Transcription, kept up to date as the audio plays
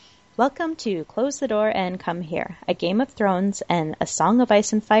Welcome to Close the Door and Come Here, a Game of Thrones and A Song of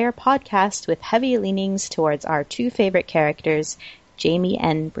Ice and Fire podcast with heavy leanings towards our two favorite characters, Jaime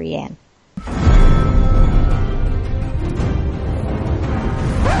and Brienne. There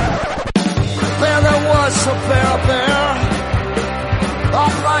was a bear, all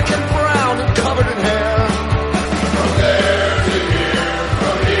black and brown and covered in hair. From there to here,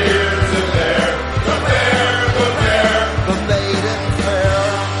 from here to there, the bear, the maiden fair.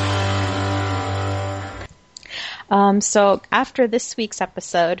 So after this week's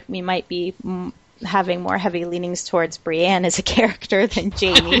episode, we might be having more heavy leanings towards Brienne as a character than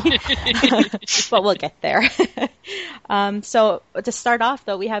Jaime, but we'll get there. So to start off,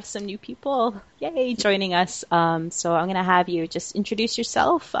 though, we have some new people, joining us. So I'm going to have you just introduce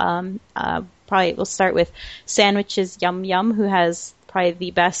yourself. Probably we'll start with Sandwiches Yum Yum, who has probably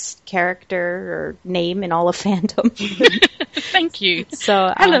the best character or name in all of fandom. Thank you.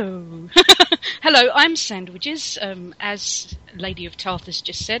 So hello. Hello, I'm Sandwiches. As Lady of Tarth has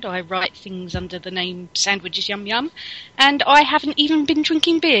just said, I write things under the name Sandwiches Yum Yum, and I haven't even been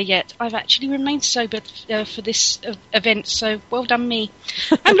drinking beer yet. I've actually remained sober for this event, so well done me.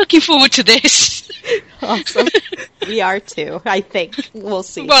 I'm looking forward to this. Awesome. We are too, I think. We'll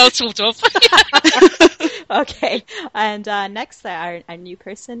see. Well, sort of. Okay. And next, our new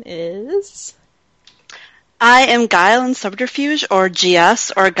person is... I am Guile in Subterfuge, or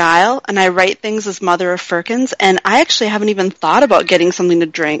GS, or Guile, and I write things as Mother of Firkins, and I actually haven't even thought about getting something to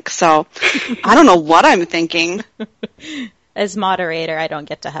drink, so I don't know what I'm thinking. As moderator, I don't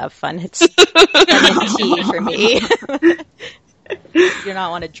get to have fun. It's tea for me. You do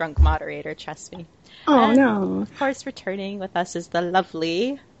not want a drunk moderator, trust me. Oh, and, no. Of course, returning with us is the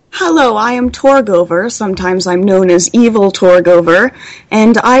lovely... Hello, I am Torgover. Sometimes I'm known as Evil Torgover,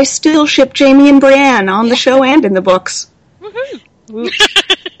 and I still ship Jaime and Brienne on the show and in the books. Woohoo!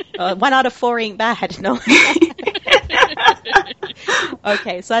 1 out of 4 ain't bad, no?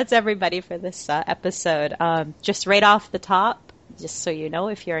 Okay, so that's everybody for this episode. Just right off the top, just so you know,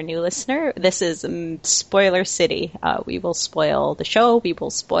 if you're a new listener, this is Spoiler City. We will spoil the show, we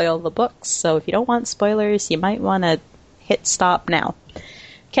will spoil the books, so if you don't want spoilers, you might want to hit stop now.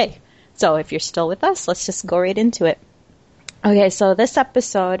 Okay, so if you're still with us, let's just go right into it. Okay, so this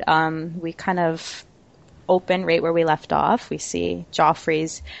episode, we kind of open right where we left off. We see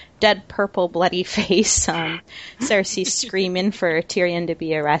Joffrey's dead purple bloody face. Cersei's screaming for Tyrion to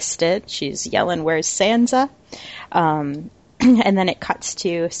be arrested. She's yelling, "Where's Sansa?" And then it cuts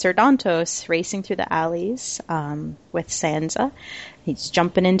to Ser Dantos racing through the alleys with Sansa. He's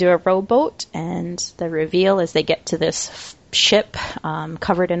jumping into a rowboat, and the reveal as they get to this ship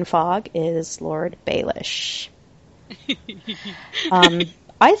covered in fog is Lord Baelish.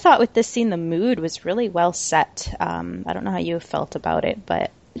 I thought with this scene the mood was really well set. I don't know how you felt about it,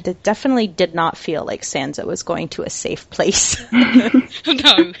 but it definitely did not feel like Sansa was going to a safe place.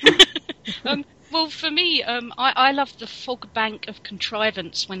 No. Well, for me, I loved the fog bank of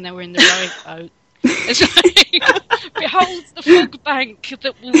contrivance when they were in the rowing boat. It's like, behold the fog bank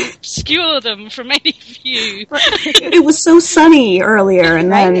that will obscure them from any view. It was so sunny earlier,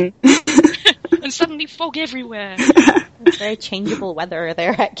 and then... and suddenly fog everywhere. It's very changeable weather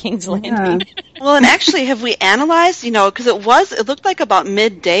there at King's Landing. Yeah. Well, and actually, have we analyzed, because it looked like about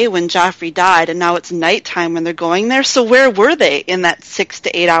midday when Joffrey died, and now it's nighttime when they're going there, so where were they in that 6 to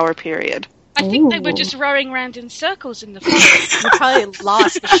 8 hour period? I think they were just rowing around in circles in the forest. You probably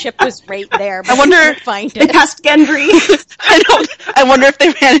lost. The ship was right there. But I wonder find they it. passed Gendry. I wonder if they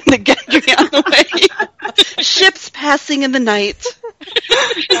ran into Gendry on the way. Ships passing in the night.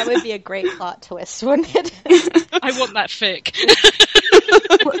 That would be a great plot twist, wouldn't it? I want that fic.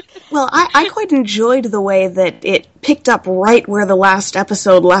 Well, I quite enjoyed the way that it picked up right where the last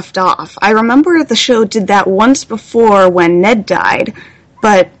episode left off. I remember the show did that once before when Ned died,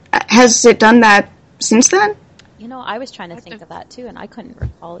 but has it done that since then? I was trying to think of that too, and I couldn't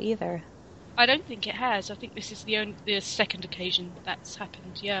recall either. I don't think it has. I think this is the second occasion that's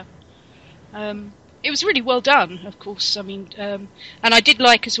happened, yeah. It was really well done, of course. I mean, and I did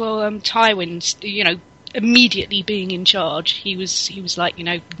like as well Tywin's, immediately being in charge. He was like,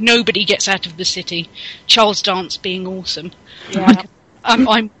 nobody gets out of the city. Charles Dance being awesome. Yeah.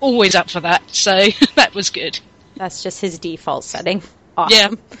 I'm always up for that, so that was good. That's just his default setting.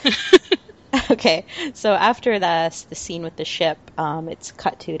 Awesome. Yeah. Okay, so after the scene with the ship, it's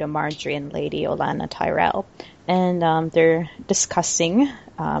cut to Marjorie and Lady Olenna Tyrell, and they're discussing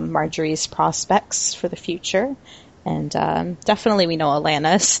Marjorie's prospects for the future, and definitely we know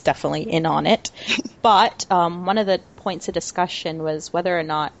Olenna's definitely in on it, but one of the points of discussion was whether or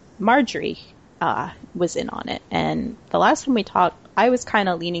not Marjorie was in on it, and the last time we talked, I was kind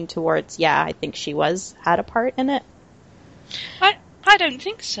of leaning towards, I think she had a part in it. I don't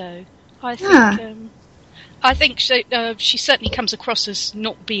think so. I think she certainly comes across as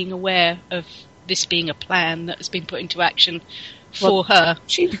not being aware of this being a plan that has been put into action for her.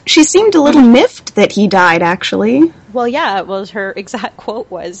 She seemed a little miffed that he died, actually. Well, her exact quote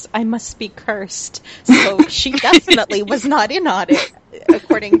was, "I must be cursed." So she definitely was not in on it,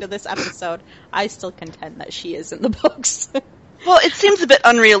 according to this episode. I still contend that she is in the books. Well, it seems a bit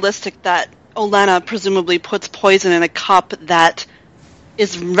unrealistic that Olenna presumably puts poison in a cup that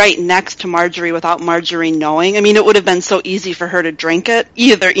is right next to Marjorie without Marjorie knowing. I mean, it would have been so easy for her to drink it,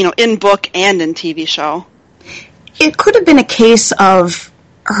 either, in book and in TV show. It could have been a case of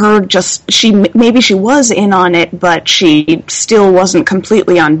her maybe she was in on it, but she still wasn't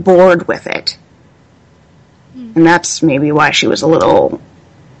completely on board with it. And that's maybe why she was a little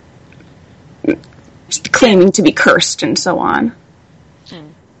claiming to be cursed and so on.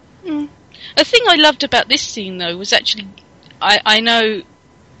 The thing I loved about this scene, though, was actually,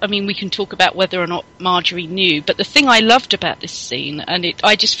 we can talk about whether or not Marjorie knew, but the thing I loved about this scene, and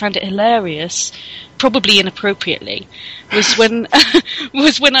I just found it hilarious, probably inappropriately, was when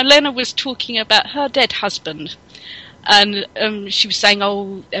Olenna was talking about her dead husband, and she was saying,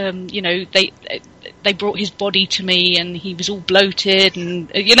 they brought his body to me, and he was all bloated, and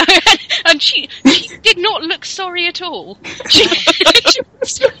and she did not look sorry at all.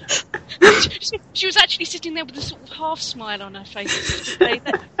 She was actually sitting there with a sort of half smile on her face.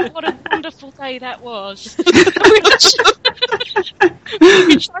 What a wonderful day that was. Which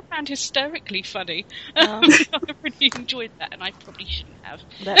I found hysterically funny. I really enjoyed that, and I probably shouldn't have.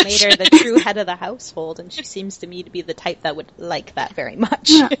 That made her the true head of the household, and she seems to me to be the type that would like that very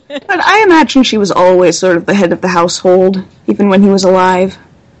much. Yeah. But I imagine she was always sort of the head of the household, even when he was alive.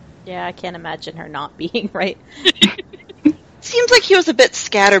 Yeah, I can't imagine her not being, right? Seems like he was a bit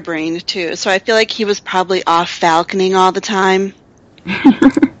scatterbrained, too, so I feel like he was probably off falconing all the time.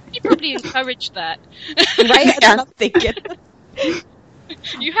 He probably encouraged that. Right? That's what I'm thinking.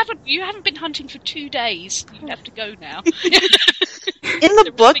 You haven't been hunting for 2 days. You have to go now. In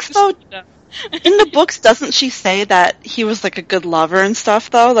the books, though, doesn't she say that he was like a good lover and stuff,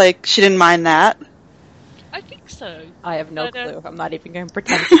 though? Like, she didn't mind that? I think so. I have no clue. I'm not even going to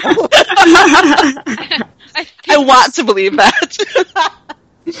pretend to know. I want to believe that.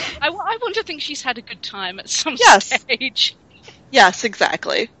 I want to think she's had a good time at some stage. Yes,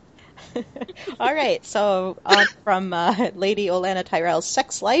 exactly. All right, so on from Lady Olenna Tyrell's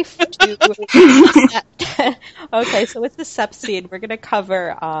sex life to... Okay, so with the sep scene, we're going to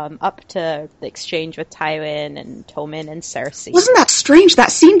cover up to the exchange with Tywin and Tommen and Cersei. Wasn't that strange?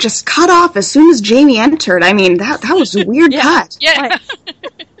 That scene just cut off as soon as Jaime entered. I mean, that was a weird cut. Yeah.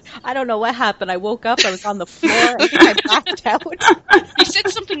 I don't know what happened. I woke up, I was on the floor, and I blacked out. You said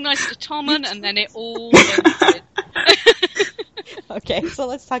something nice to Tommen, and then it all ended. Okay, so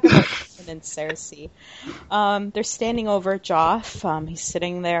let's talk about Tommen and Cersei. They're standing over Joff. He's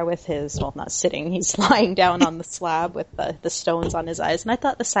sitting there with not sitting, he's lying down on the slab with the stones on his eyes. And I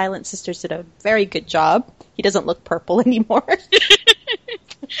thought the Silent Sisters did a very good job. He doesn't look purple anymore.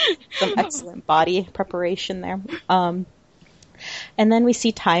 Some excellent body preparation there. And then we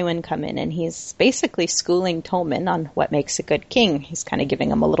see Tywin come in, and he's basically schooling Tommen on what makes a good king. He's kind of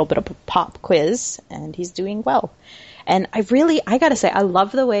giving him a little bit of a pop quiz, and he's doing well. And I gotta say, I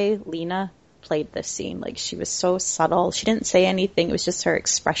love the way Lena played this scene. Like, she was so subtle. She didn't say anything. It was just her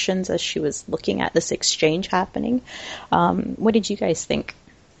expressions as she was looking at this exchange happening. What did you guys think?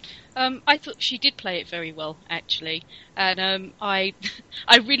 I thought she did play it very well, actually, and I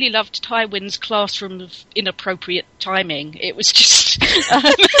really loved Tywin's classroom of inappropriate timing. It was just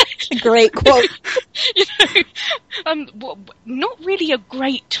a great quote. Not really a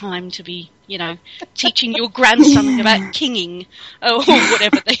great time to be, teaching your grandson about kinging or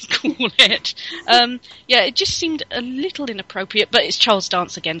whatever they call it. It just seemed a little inappropriate, but it's Charles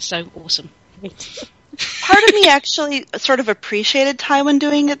Dance again, so awesome. Part of me actually sort of appreciated Tywin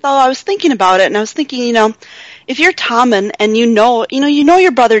doing it, though. I was thinking about it, and I was thinking, if you're Tommen and you know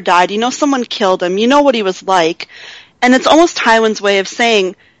your brother died, someone killed him, what he was like, and it's almost Tywin's way of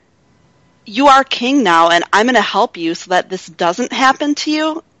saying, you are king now, and I'm going to help you so that this doesn't happen to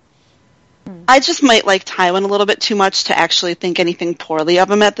you. I just might like Tywin a little bit too much to actually think anything poorly of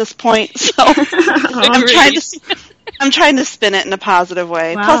him at this point, so I'm trying to spin it in a positive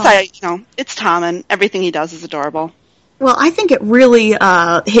way. Wow. Plus, it's Tommen. Everything he does is adorable. Well, I think it really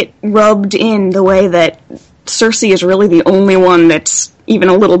rubbed in the way that Cersei is really the only one that's even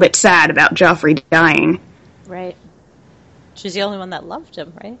a little bit sad about Joffrey dying. Right. She's the only one that loved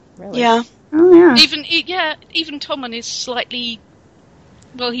him, right? Really? Yeah. Oh, yeah. Even Tommen is slightly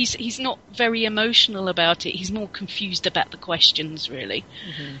Well, he's not very emotional about it. He's more confused about the questions, really.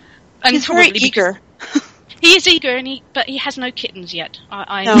 Mm-hmm. And He's very probably eager. He is eager, but he has no kittens yet.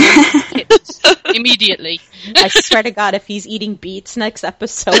 I No. need kittens immediately. I swear to God, if he's eating beets next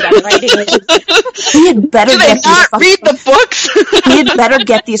episode, I'm writing it. He had better Do they get not these read the books? He had better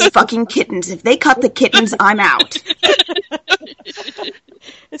get these fucking kittens. If they cut the kittens, I'm out.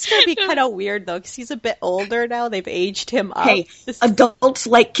 It's going to be kind of weird, though, because he's a bit older now. They've aged him up. Hey, adults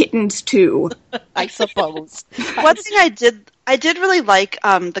like kittens too. I suppose. One thing I did really like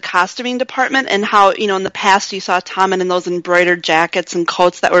the costuming department and how, in the past you saw Tommen in those embroidered jackets and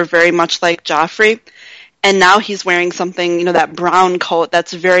coats that were very much like Joffrey. And now he's wearing something, that brown coat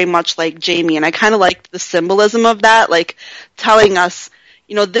that's very much like Jaime. And I kind of liked the symbolism of that, like telling us,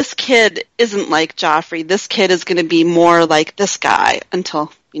 this kid isn't like Joffrey. This kid is going to be more like this guy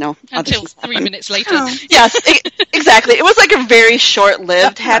until other Until things 3 happen. minutes later. Oh. Yes, exactly. It was like a very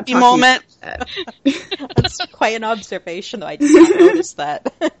short-lived happy moment. That's quite an observation, though. I did not notice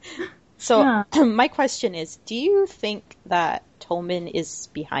that. So, Yeah. my question is, do you think that Tommen is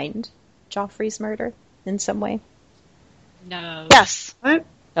behind Joffrey's murder in some way? No. Yes. What?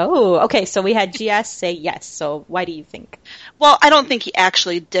 Oh, okay, so we had GS say yes, so why do you think? Well, I don't think he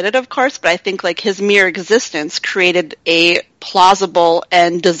actually did it, of course, but I think his mere existence created a plausible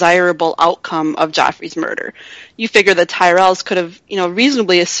and desirable outcome of Joffrey's murder. You figure the Tyrells could have,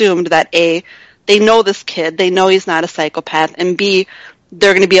 reasonably assumed that A, they know this kid, they know he's not a psychopath, and B,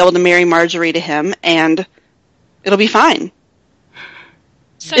 they're going to be able to marry Marjorie to him, and it'll be fine.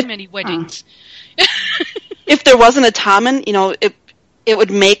 So many weddings. If there wasn't a Tommen, it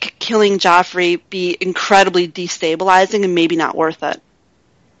would make killing Joffrey be incredibly destabilizing and maybe not worth it.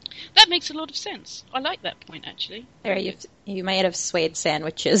 That makes a lot of sense. I like that point, actually. There, you might have swayed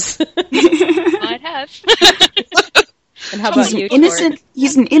sandwiches. I'd have. And how about He's an you, innocent. Tor?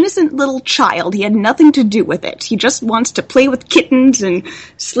 He's an innocent little child. He had nothing to do with it. He just wants to play with kittens and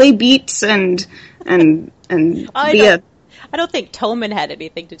slay beets and I don't think Tommen had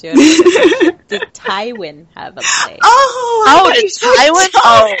anything to do with it. Did Tywin have a play? Oh, did Tywin?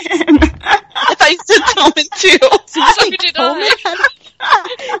 Oh, I thought you said Tommen too. So did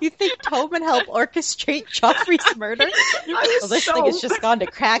I. You think Tommen helped orchestrate Joffrey's murder? Well, this thing has just gone to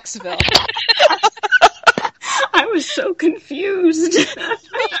Cracksville. I was so confused. Me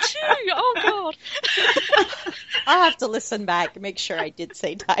too. Oh, God. Ah, I'll have to listen back and make sure I did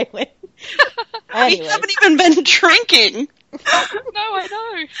say Tywin. We Anyway, haven't even been drinking. No,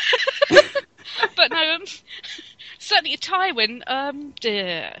 I know. But no, certainly Tywin,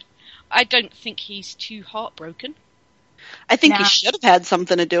 I don't think he's too heartbroken. I think he Nah. should have had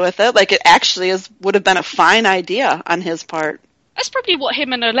something to do with it. It actually would have been a fine idea on his part. That's probably what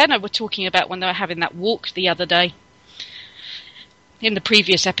him and Olenna were talking about when they were having that walk the other day. In the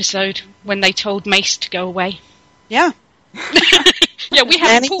previous episode, when they told Mace to go away. Yeah. Yeah, we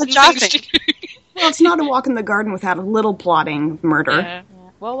have Planning important the things to do. Well, it's not a walk in the garden without a little plotting of murder. Yeah. yeah.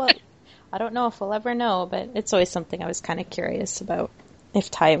 Well, I don't know if we'll ever know, but it's always something I was kind of curious about,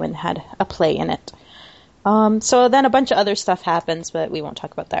 if Tywin had a play in it. So then a bunch of other stuff happens, but we won't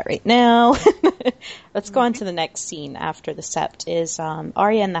talk about that right now. Let's go on to the next scene after the Sept is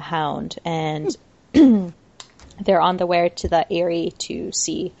Arya and the Hound, and they're on the way to the Eyrie to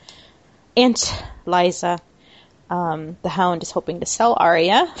see Aunt Liza. The Hound is hoping to sell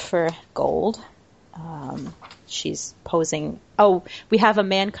Arya for gold. She's posing... Oh, we have a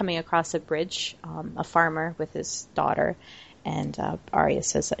man coming across a bridge, a farmer with his daughter, and Arya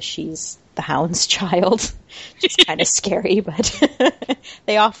says that she's the Hound's child. It's kind of scary, but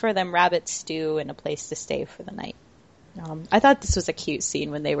they offer them rabbit stew and a place to stay for the night. I thought this was a cute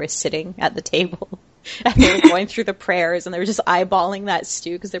scene when they were sitting at the table and they were going through the prayers and they were just eyeballing that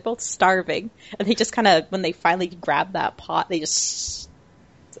stew because they're both starving. And they just kind of, when they finally grab that pot, they just,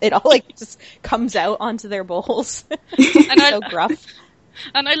 it all just comes out onto their bowls. And So gruff.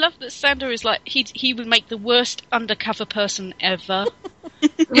 And I love that Sandor is like, he would make the worst undercover person ever.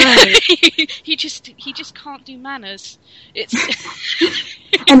 Right. he just can't do manners. It's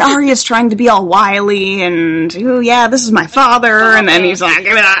And Arya's trying to be all wily and, oh yeah, this is my father, and then he's like,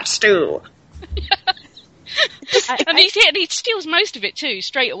 give me that stew. and he steals most of it too,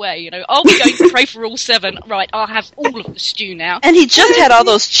 straight away. Are we going to pray for all 7? Right, I'll have all of the stew now. And he just had all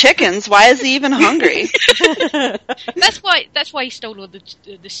those chickens. Why is he even hungry? That's why he stole all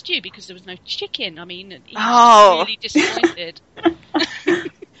the stew, because there was no chicken. I mean, he was Oh. really disappointed.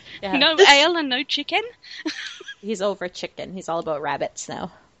 Yeah. No ale and no chicken. He's over chicken. He's all about rabbits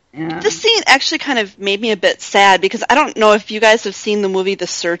now. Yeah. This scene actually kind of made me a bit sad because I don't know if you guys have seen the movie The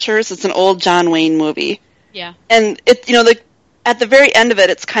Searchers. It's an old John Wayne movie. Yeah. And it, at the very end of it,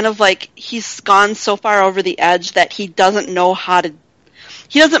 it's kind of like he's gone so far over the edge that he doesn't know how to,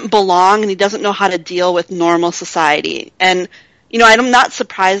 he doesn't belong and he doesn't know how to deal with normal society. And, you know, I'm not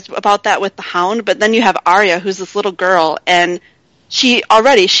surprised about that with the Hound, but then you have Arya, who's this little girl, and she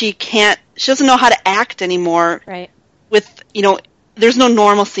doesn't know how to act anymore. Right. With, you know, there's no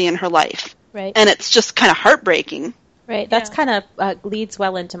normalcy in her life. Right. And it's just kind of heartbreaking. Right, that's kind of leads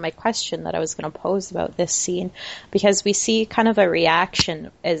well into my question that I was going to pose about this scene, because we see kind of a reaction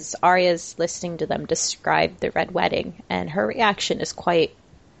as Arya's listening to them describe the Red Wedding, and her reaction is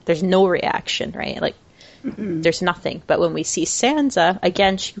there's no reaction, right? Like, there's nothing. But when we see Sansa,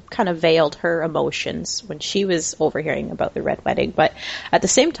 again, she kind of veiled her emotions when she was overhearing about the Red Wedding, but at the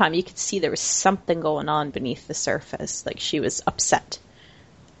same time, you could see there was something going on beneath the surface, like she was upset.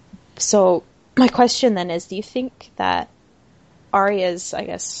 So my question then is, do you think that Arya's, I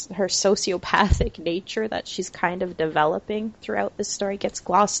guess, her sociopathic nature that she's kind of developing throughout this story gets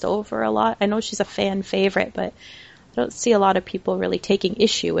glossed over a lot? I know she's a fan favorite, but I don't see a lot of people really taking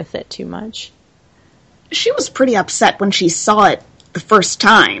issue with it too much. She was pretty upset when she saw it the first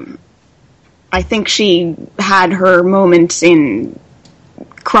time. I think she had her moments in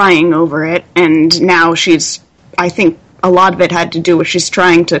crying over it, and now I think a lot of it had to do with she's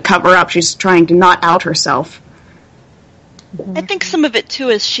trying to cover up. She's trying to not out herself. I think some of it, too,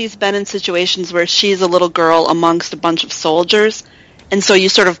 is she's been in situations where she's a little girl amongst a bunch of soldiers, and so you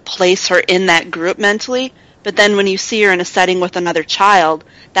sort of place her in that group mentally, but then when you see her in a setting with another child,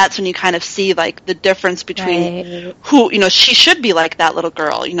 that's when you kind of see, like, the difference between who, you know, she should be like that little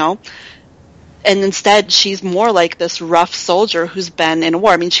girl, you know, and instead she's more like this rough soldier who's been in a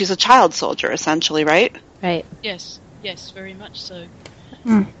war. I mean, she's a child soldier, essentially, right? Right. Yes, very much so.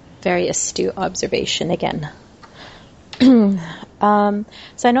 Very astute observation again. So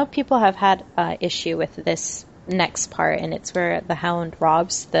I know people have had issue with this next part, and it's where the Hound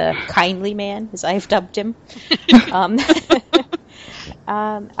robs the kindly man, as I've dubbed him.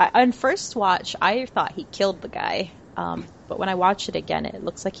 On first watch, I thought he killed the guy, but when I watch it again, it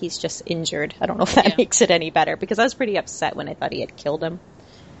looks like he's just injured. I don't know if that makes it any better, because I was pretty upset when I thought he had killed him.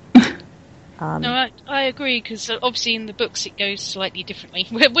 No, I agree, because obviously in the books it goes slightly differently.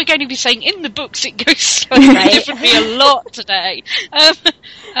 We're going to be saying in the books it goes slightly differently a lot today.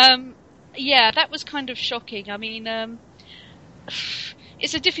 Yeah, that was kind of shocking. I mean,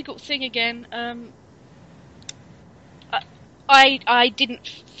 it's a difficult thing again. I didn't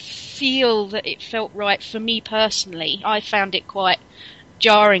feel that it felt right for me personally. I found it quite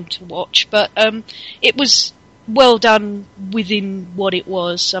jarring to watch, but it was well done within what it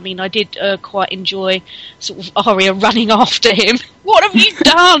was. I mean, I did quite enjoy sort of Arya running after him. What have you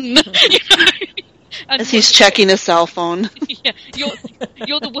done? You know? And as he's checking his cell phone. Yeah,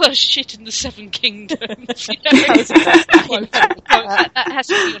 you're the worst shit in the Seven Kingdoms. You know? That has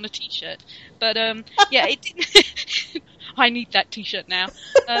to be on a t-shirt. But yeah, it didn't. I need that t-shirt now.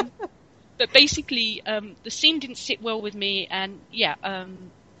 But basically, the scene didn't sit well with me, and yeah,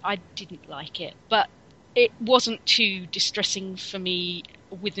 I didn't like it. But it wasn't too distressing for me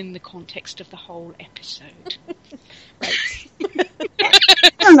within the context of the whole episode. Right.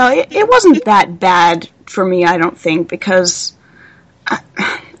 I don't know, it wasn't that bad for me, I don't think, because,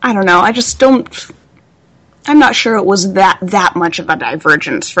 I don't know, I'm not sure it was that much of a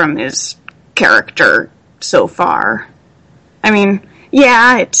divergence from his character so far. I mean,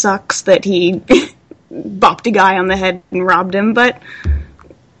 yeah, it sucks that he bopped a guy on the head and robbed him, but,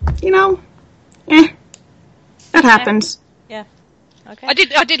 you know, that happens. Yeah. Okay. I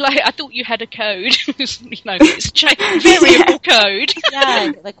did like. I thought you had a code. You know, it's a variable code.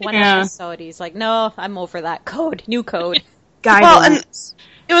 Yeah, like one episode, he's like, "No, I'm over that code. New code." Well, and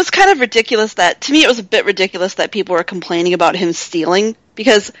it was kind of ridiculous to me, it was a bit ridiculous that people were complaining about him stealing,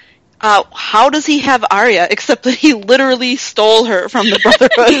 because how does he have Arya except that he literally stole her from the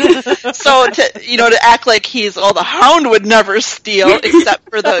Brotherhood? So to act like the Hound would never steal except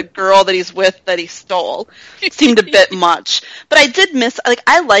for the girl that he's with that he stole seemed a bit much. But I did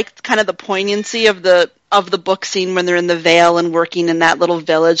I liked kind of the poignancy of the book scene when they're in the Vale and working in that little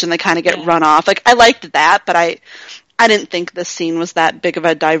village and they kind of get run off. Like, I liked that, but I didn't think this scene was that big of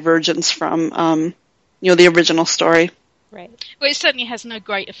a divergence from the original story. Right. Well, it certainly has no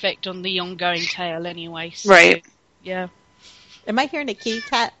great effect on the ongoing tale anyway. So, right. Yeah. Am I hearing a kitty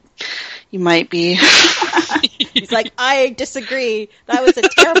cat? You might be. He's like, I disagree. That was a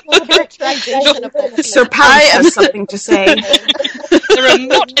terrible characterization of that. Sir Pye has something to say. There are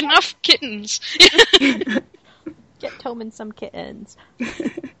not enough kittens. Get Tommen some kittens.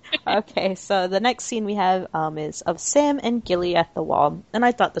 Okay, so the next scene we have is of Sam and Gilly at the wall, and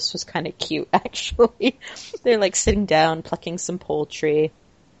I thought this was kind of cute, actually. They're like sitting down, plucking some poultry.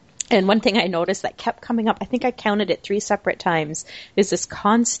 And one thing I noticed that kept coming up, I think I counted it 3 separate times, is this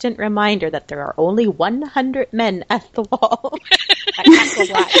constant reminder that there are only 100 men at the wall. At Castle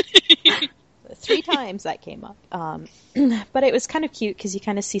Black. 3 times that came up. But it was kind of cute because you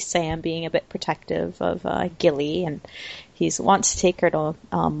kind of see Sam being a bit protective of Gilly, and he wants to take her to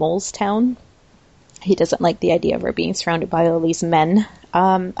Molestown. He doesn't like the idea of her being surrounded by all these men.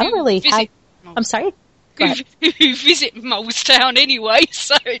 I don't really... I'm sorry? Who visit Molestown anyway,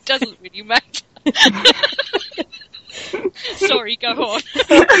 so it doesn't really matter. Sorry, go on.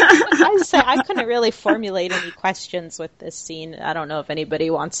 I couldn't really formulate any questions with this scene. I don't know if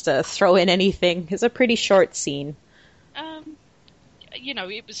anybody wants to throw in anything. It's a pretty short scene.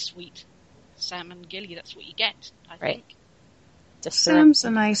 It was sweet. Sam and Gilly, that's what you get, I think. Sam's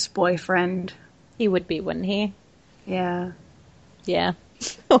a nice boyfriend. He would be, wouldn't he? Yeah. Yeah.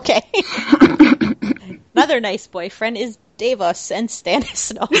 Okay. Another nice boyfriend is Davos and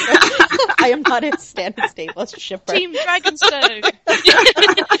Stannis. No, I am not a Stannis Davos shipper. Team Dragonstone.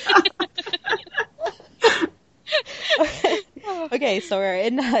 Okay, so we're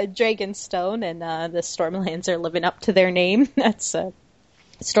in Dragonstone, and the Stormlands are living up to their name. That's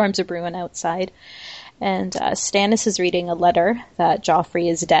storms are brewing outside. And Stannis is reading a letter that Joffrey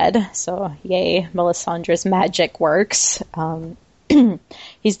is dead. So, yay, Melisandre's magic works.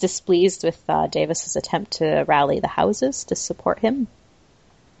 He's displeased with Davis's attempt to rally the houses to support him.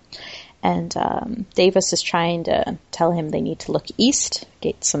 And Davis is trying to tell him they need to look east,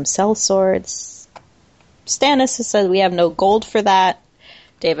 get some sellswords. Stannis has said, we have no gold for that.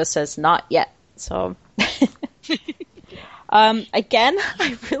 Davis says, not yet. So, again,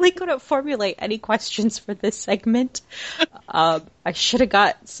 I really couldn't formulate any questions for this segment. I should have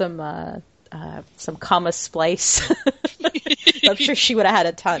got some comma splice. I'm sure she would have had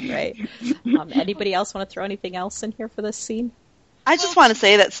a ton, right? Anybody else want to throw anything else in here for this scene? I just want to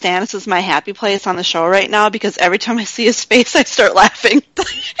say that Stannis is my happy place on the show right now because every time I see his face, I start laughing.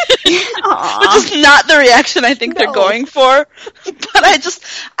 Which is not the reaction I think they're going for. But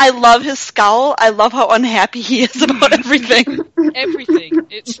I love his scowl. I love how unhappy he is about everything. Everything.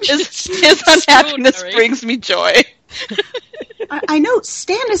 It's just his unhappiness brings me joy. I know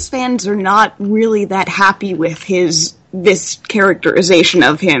Stannis fans are not really that happy with this characterization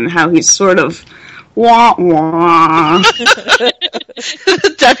of him, how he's sort of wah wah.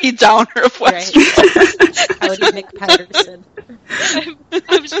 Debbie Downer of Westeros. Howdy, Nick Patterson.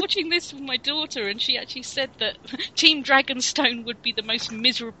 I was watching this with my daughter, and she actually said that Team Dragonstone would be the most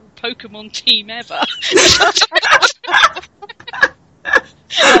miserable Pokemon team ever.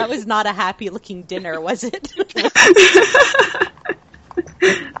 That was not a happy-looking dinner, was it?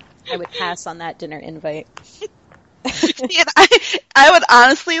 I would pass on that dinner invite. I would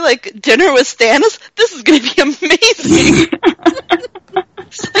honestly, dinner with Stannis, this is going to be amazing.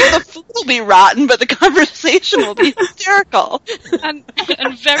 The food will be rotten, but the conversation will be hysterical. And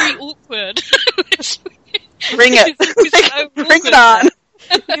very awkward. Bring it. Bring it on.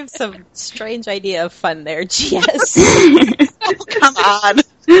 You have some strange idea of fun there, GS. Oh, come on.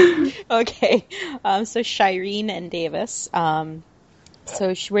 Okay, so Shireen and Davis.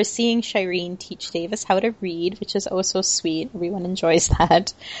 So we're seeing Shireen teach Davis how to read, which is oh so sweet. Everyone enjoys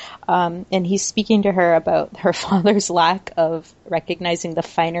that. And he's speaking to her about her father's lack of recognizing the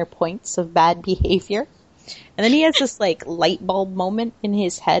finer points of bad behavior. And then he has this light bulb moment in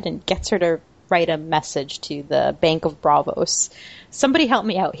his head and gets her to write a message to the Bank of Bravos. Somebody help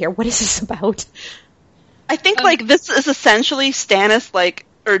me out here. What is this about? I think this is essentially Stannis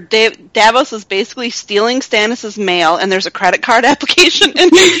Davos is basically stealing Stannis' mail, and there's a credit card application in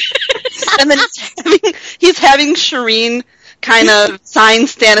it. And then he's having Shireen kind of sign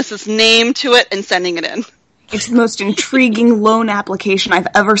Stannis' name to it and sending it in. It's the most intriguing loan application I've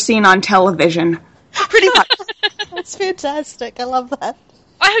ever seen on television. Pretty much. That's fantastic. I love that.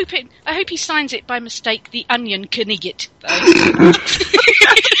 I hope he signs it by mistake. The Onion Knigget, though.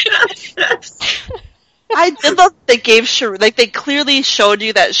 I did love that they gave Shireen, they clearly showed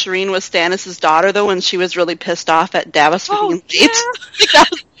you that Shireen was Stannis' daughter, though, when she was really pissed off at Davos for being late. Yeah. That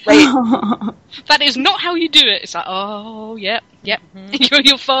was great. That is not how you do it. It's like, oh, yep. Mm-hmm. You're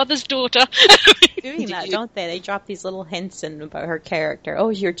your father's daughter. Doing that, don't they? They drop these little hints in about her character. Oh,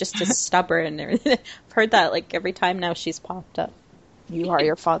 you're just as stubborn. I've heard that every time now she's popped up. You are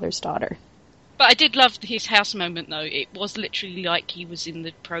your father's daughter. But I did love his house moment, though. It was literally like he was in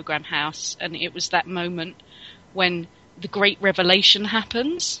the program house, and it was that moment when the great revelation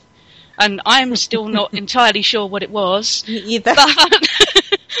happens. And I'm still not entirely sure what it was. Me either.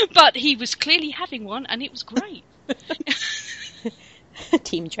 But he was clearly having one, and it was great.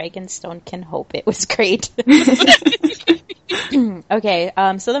 Team Dragonstone can hope it was great. Okay,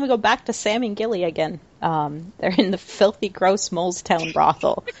 so then we go back to Sam and Gilly again. They're in the filthy, gross Molestown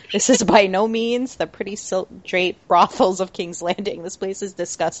brothel. This is by no means the pretty silk-draped brothels of King's Landing. This place is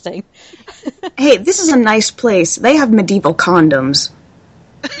disgusting. Hey, this is a nice place. They have medieval condoms.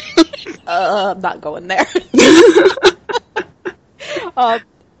 I'm not going there.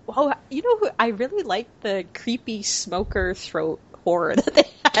 Well, you know who I really liked the creepy smoker throat horror that they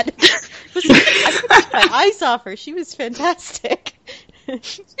had. I took my eyes off her. She was fantastic.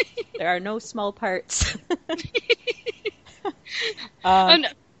 There are no small parts. Go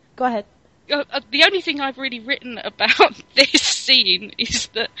ahead. The only thing I've really written about this scene is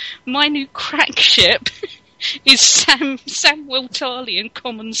that my new crack ship is Samuel Tarly and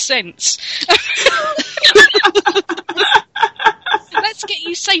Common Sense. Let's get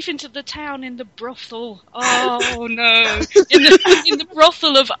you safe into the town in the brothel. Oh no. In the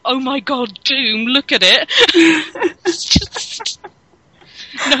brothel of, oh my god, doom, look at it. It's just...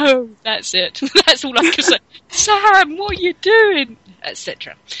 No, that's it. That's all I can say. Sam, what are you doing?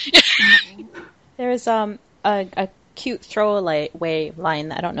 Etc. There's a cute throwaway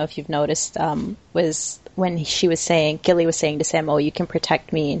line, I don't know if you've noticed, was when Gilly was saying to Sam, oh, you can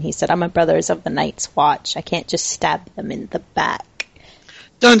protect me, and he said, I'm a Brothers of the Night's Watch. I can't just stab them in the back.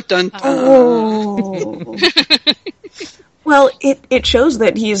 Dun, dun, dun. Oh. Well, it shows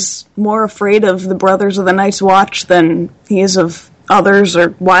that he's more afraid of the Brothers of the Night's Watch than he is of others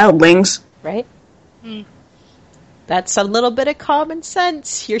or wildlings. Right? Mm. That's a little bit of common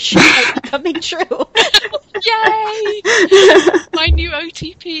sense. Your shit might be coming true. Yay! My new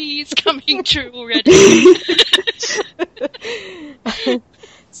OTP is coming true already.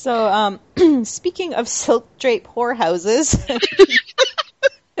 So, speaking of silk-draped whorehouses,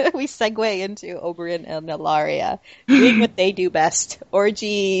 we segue into Oberyn and Ilaria doing what they do best,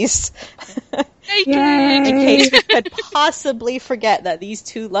 orgies. In case we could possibly forget that these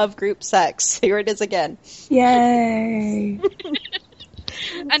two love group sex. Here it is again. Yay!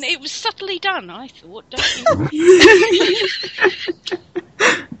 And it was subtly done, I thought, don't you?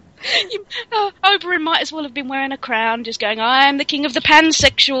 Oberyn might as well have been wearing a crown, just going, I am the king of the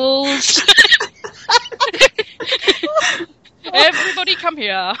pansexuals. Everybody come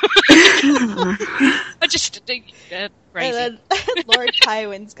here. I just think crazy. And then Lord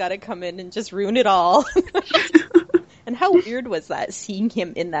Tywin's got to come in and just ruin it all. And how weird was that, seeing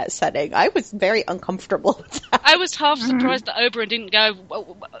him in that setting? I was very uncomfortable with that. I was half surprised that Oberyn didn't go,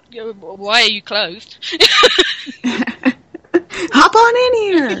 why are you clothed? Hop on in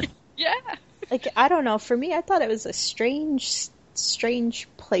here! Yeah. Like, I don't know, for me, I thought it was a strange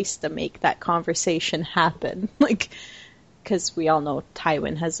place to make that conversation happen. Like, because we all know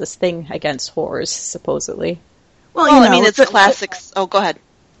Tywin has this thing against whores, supposly. Well, I mean, it's classics. Oh, go ahead.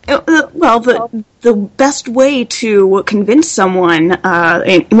 Well, the best way to convince someone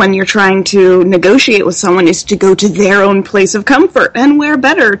when you're trying to negotiate with someone is to go to their own place of comfort. And where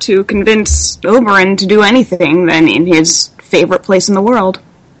better to convince Oberyn to do anything than in his favorite place in the world?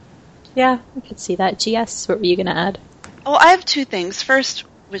 Yeah, I could see that. GS, what were you going to add? Oh, I have two things. First,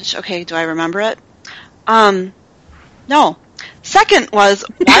 do I remember it? No. Second was,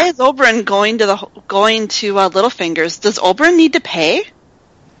 why is Oberyn going to Littlefinger's? Does Oberyn need to pay?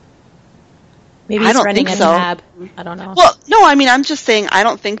 Maybe he's running a tab. I don't know. Well, no, I mean, I'm just saying I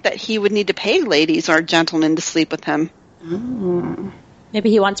don't think that he would need to pay ladies or gentlemen to sleep with him. Mm. Maybe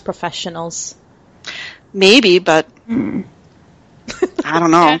he wants professionals. Maybe, but I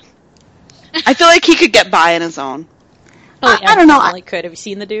don't know. I feel like he could get by on his own. Oh, yeah, I don't know. He could. Have you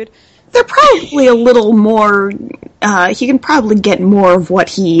seen the dude? They're probably a little more... he can probably get more of what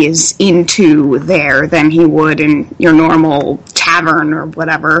he is into there than he would in your normal tavern or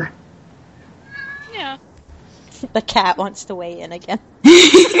whatever. Yeah. The cat wants to weigh in again.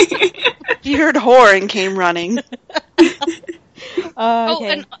 He heard whore and came running.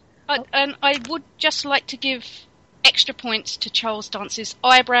 Okay. And I would just like to give extra points to Charles Dance's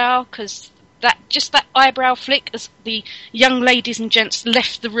eyebrow, because that eyebrow flick as the young ladies and gents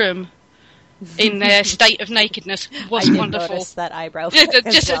left the room in their state of nakedness was wonderful. Notice that eyebrow flick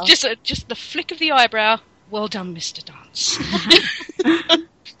just the flick of the eyebrow. Well done, Mr. Dance.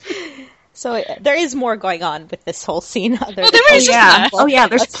 So there is more going on with this whole scene. There is.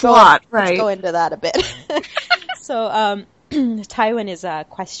 There's plot. Let's go into that a bit. So Tywin is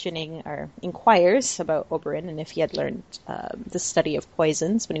questioning or inquires about Oberyn and if he had learned the study of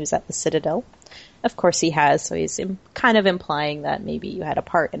poisons when he was at the Citadel. Of course he has, so he's kind of implying that maybe you had a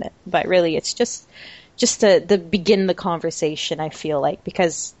part in it. But really it's just to begin the conversation, I feel like,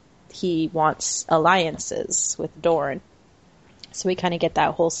 because he wants alliances with Dorne. So we kind of get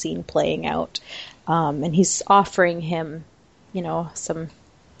that whole scene playing out. And he's offering him, some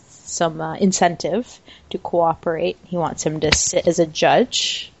incentive to cooperate. He wants him to sit as a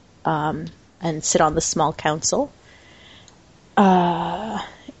judge and sit on the small council.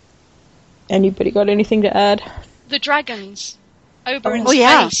 Anybody got anything to add? The dragons. Oberyn's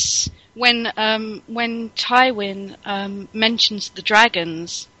face when Tywin mentions the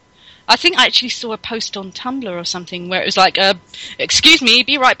dragons. I think I actually saw a post on Tumblr or something where it was like, excuse me,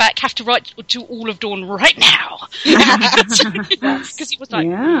 be right back, have to write to all of Dawn right now. Because he was like...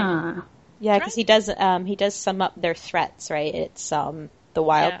 Yeah, because he does sum up their threats, right? It's the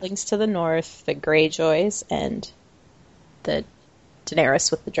wildlings to the north, the Greyjoys, and the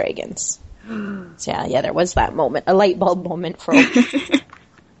Daenerys with the dragons. So yeah, there was that moment, a light bulb moment for...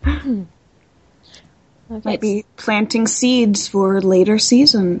 Okay. Might be planting seeds for later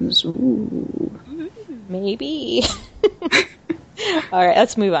seasons. Ooh. Maybe. All right,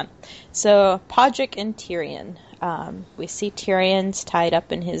 let's move on. So, Podrick and Tyrion. We see Tyrion's tied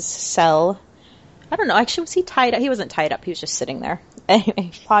up in his cell. I don't know, actually, was he tied up? He wasn't tied up, he was just sitting there.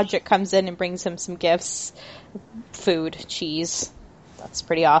 Anyway, Podrick comes in and brings him some gifts. Food, cheese. That's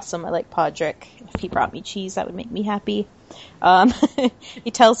pretty awesome. I like Podrick. If he brought me cheese, that would make me happy.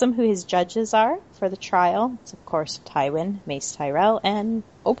 He tells him who his judges are for the trial. It's, of course, Tywin, Mace Tyrell, and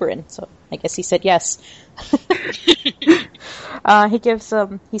Oberyn. So I guess he said yes.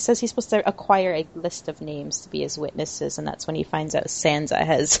 He says he's supposed to acquire a list of names to be his witnesses, and that's when he finds out Sansa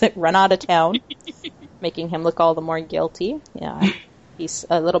has run out of town, making him look all the more guilty. Yeah, he's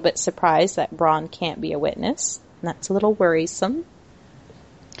a little bit surprised that Bronn can't be a witness, and that's a little worrisome.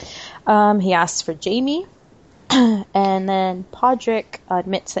 He asks for Jaime. And then Podrick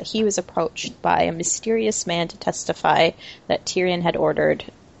admits that he was approached by a mysterious man to testify that Tyrion had ordered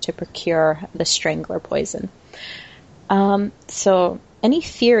to procure the Strangler poison. So, any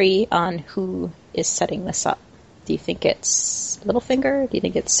theory on who is setting this up? Do you think it's Littlefinger? Do you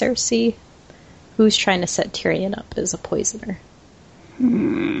think it's Cersei? Who's trying to set Tyrion up as a poisoner?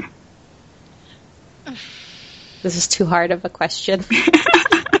 This is too hard of a question.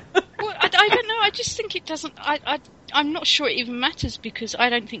 I don't know. I just think it doesn't... I'm not sure it even matters because I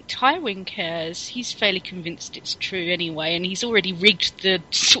don't think Tywin cares. He's fairly convinced it's true anyway, and he's already rigged the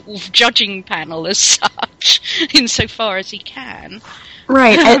sort of judging panel as such, insofar as he can.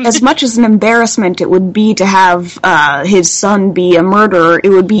 Right. As much as an embarrassment it would be to have his son be a murderer, it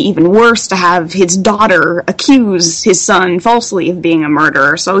would be even worse to have his daughter accuse his son falsely of being a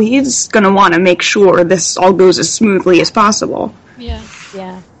murderer. So he's going to want to make sure this all goes as smoothly as possible. Yeah.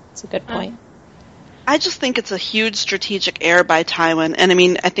 Yeah. That's a good point. I just think it's a huge strategic error by Tywin, and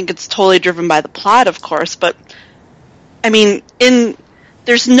I think it's totally driven by the plot, of course, but,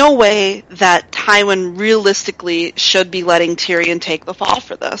 there's no way that Tywin realistically should be letting Tyrion take the fall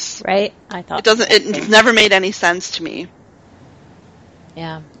for this. Right? I thought it's never made any sense to me.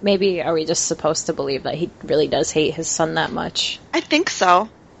 Yeah. Maybe are we just supposed to believe that he really does hate his son that much? I think so.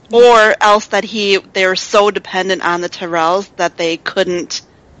 Or else that they were so dependent on the Tyrells that they couldn't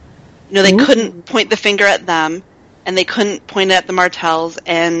they couldn't point the finger at them, and they couldn't point it at the Martells,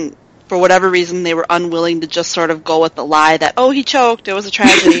 and for whatever reason, they were unwilling to just sort of go with the lie that, he choked, it was a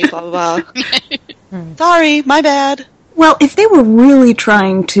tragedy, blah, blah, blah. Sorry, my bad. Well, if they were really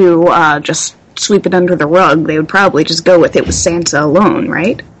trying to just sweep it under the rug, they would probably just go with it with Sansa alone,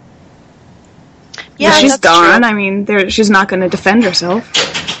 right? Yeah, she's that's gone. true. She's not going to defend herself.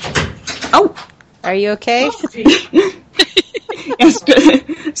 Oh! Are you okay? Yes.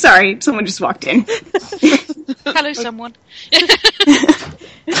 Sorry, someone just walked in. Hello, someone.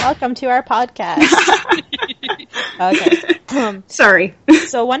 Welcome to our podcast. Okay. Sorry.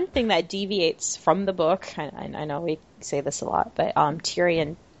 So one thing that deviates from the book, I know we say this a lot, but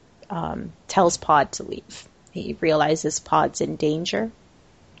Tyrion tells Pod to leave. He realizes Pod's in danger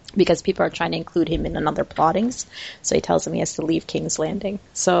because people are trying to include him in another plottings. So he tells him he has to leave King's Landing.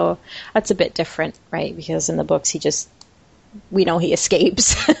 So that's a bit different, right? Because in the books, we know he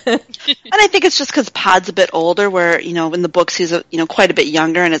escapes. And I think it's just because Pod's a bit older, where, in the books he's, quite a bit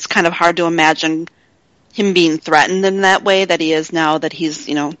younger, and it's kind of hard to imagine him being threatened in that way that he is now that he's,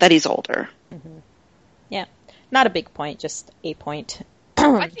 that he's older. Mm-hmm. Yeah. Not a big point, just a point.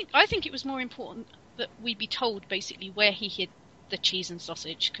 I think it was more important that we be told, basically, where he hid the cheese and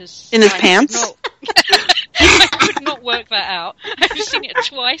sausage, because... In his pants? I could not work that out. I've seen it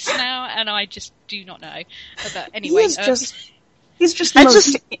twice now, and I just do not know. But anyway... He's just the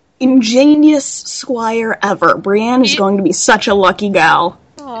most ingenious squire ever. Brienne is going to be such a lucky gal.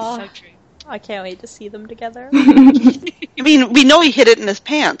 So true. I can't wait to see them together. I mean, we know he hid it in his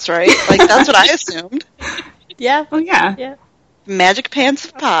pants, right? Like, that's what I assumed. Yeah. Oh, yeah. Yeah. Magic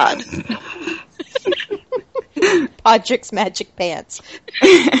Pants Pod. Podrick's Magic Pants.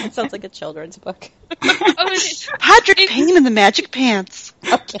 That sounds like a children's book. Podrick Payne and the Magic Pants.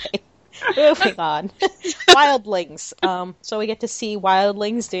 Okay. Moving on. Wildlings. So we get to see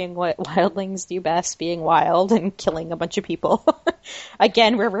wildlings doing what wildlings do best, being wild and killing a bunch of people.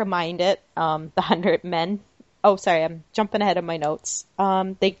 Again, we're reminded, the 100 men. Oh, sorry, I'm jumping ahead of my notes.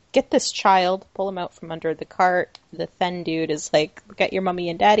 They get this child, pull him out from under the cart. The Fen dude is like, get your mommy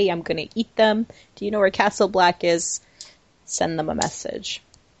and daddy, I'm gonna eat them. Do you know where Castle Black is? Send them a message.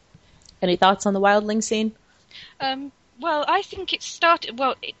 Any thoughts on the wildling scene? Well, I think it started.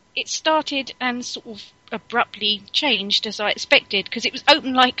 Well, it started and sort of abruptly changed as I expected, because it was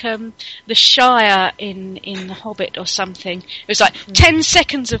open like the Shire in The Hobbit or something. It was like 10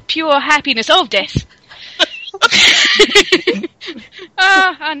 seconds of pure happiness. Oh, death.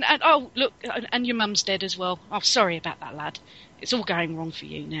 And oh look, and your mum's dead as well. Oh, sorry about that, lad. It's all going wrong for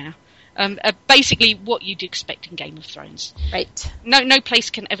you now. Basically, what you'd expect in Game of Thrones. Right. No place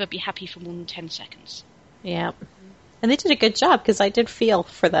can ever be happy for more than 10 seconds. Yeah. And they did a good job, because I did feel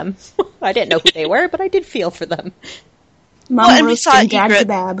for them. I didn't know who they were, but I did feel for them. Mum roast and dad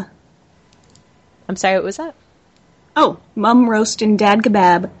kebab. I'm sorry, what was that? Oh, mum roast and dad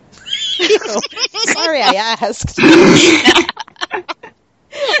kebab. Sorry, I asked.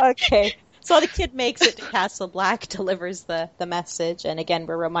 Okay. So the kid makes it to Castle Black, delivers the message, and again,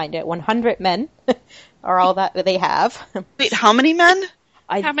 we're reminded 100 men are all that they have. Wait, how many men?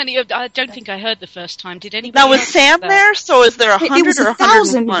 How many? I don't think I heard the first time. Did anybody? Now, was Sam there? So is there 100 it was or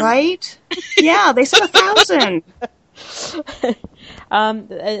 1,000, 101? right? Yeah, they said 1,000.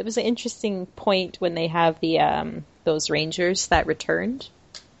 It was an interesting point when they have the those rangers that returned,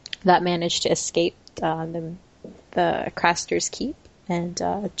 that managed to escape the Craster's Keep, and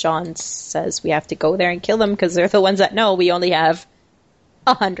John says we have to go there and kill them because they're the ones that know we only have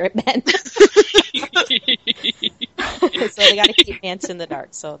 100 men. So they got to keep ants in the dark.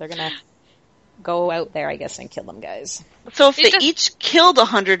 So they're gonna go out there, I guess, and kill them guys. So if they each killed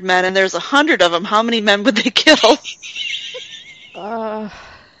 100 men and there's 100 of them, how many men would they kill?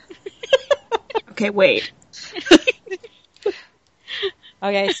 Okay, wait.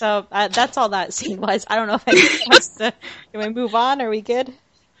 Okay, so that's all that scene was. I don't know if anything else to... Can we move on? Are we good?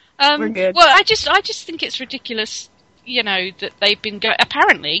 We're good. Well, I just think it's ridiculous, that they've been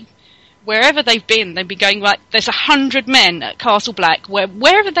apparently, wherever they've been going like, there's 100 men at Castle Black,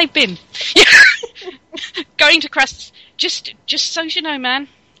 wherever they've been. Going to Crest, just so you know, man,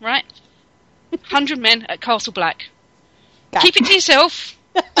 right? 100 men at Castle Black. Gotcha. Keep it to yourself.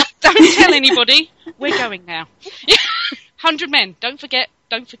 Don't tell anybody. We're going now. 100 men. Don't forget.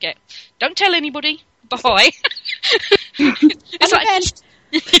 Don't tell anybody. Bye. It's like,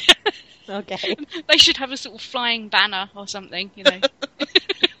 Okay. they should have a sort of flying banner or something,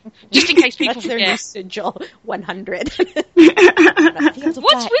 just in case people That's their forget. new sigil, 100.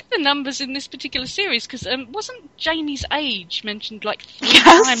 What's with the numbers in this particular series? Because wasn't Jamie's age mentioned like 3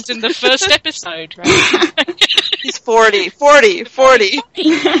 times in the first episode, right? He's 40.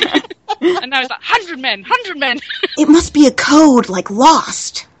 And now it's like 100 men. It must be a code, like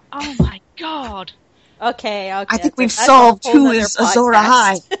Lost. Oh my god. Okay. I think we've solved who is Azor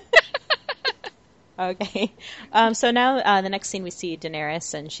Ahai. Okay. So now the next scene we see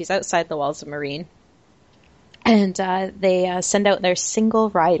Daenerys, and she's outside the walls of Meereen. And they send out their single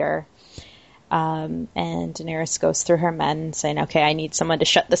rider. And Daenerys goes through her men saying, okay, I need someone to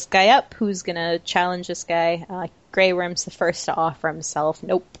shut this guy up. Who's going to challenge this guy? Grey Worm's the first to offer himself.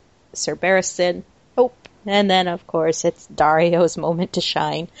 Nope. Sir Barristan. Nope. And then, of course, it's Dario's moment to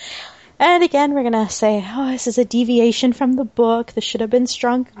shine. And again, we're going to say, oh, this is a deviation from the book. This should have been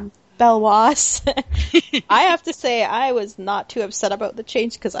strong Belwas. I have to say, I was not too upset about the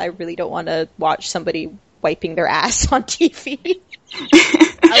change because I really don't want to watch somebody wiping their ass on TV.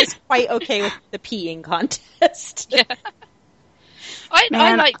 I was quite okay with the peeing contest. Yeah.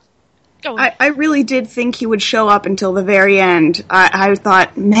 I like... Go on. I really did think he would show up until the very end. I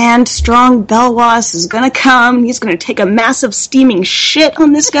thought, man, strong Belwas is gonna come. He's gonna take a massive steaming shit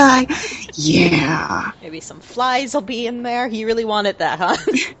on this guy. Yeah. Maybe some flies will be in there. He really wanted that, huh?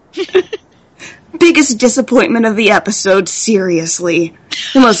 Biggest disappointment of the episode, seriously.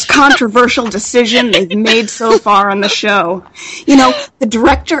 The most controversial decision they've made so far on the show. The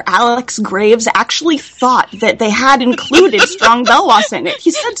director, Alex Graves, actually thought that they had included Strong Belwas in it.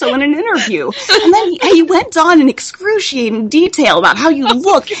 He said so in an interview. And then he went on in excruciating detail about how you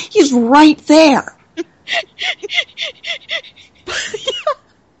look. He's right there.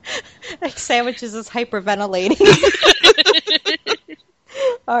 Except Sandwiches is hyperventilating.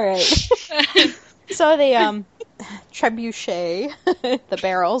 All right. So they trebuchet the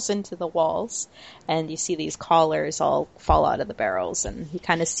barrels into the walls, and you see these collars all fall out of the barrels, and you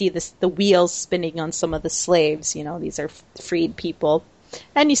kind of see the wheels spinning on some of the slaves. You know, these are freed people.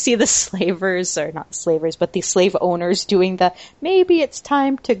 And you see the slavers, or not slavers, but the slave owners doing the, maybe it's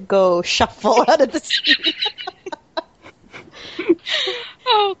time to go shuffle out of the scene.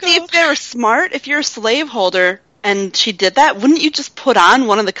 Oh, God. See, if they were smart, if you're a slaveholder and she did that, wouldn't you just put on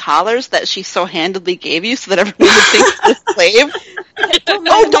one of the collars that she so handedly gave you so that everyone would think you're a slave?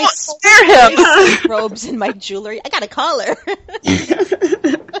 Don't spare him! Robes and my jewelry. I got a collar.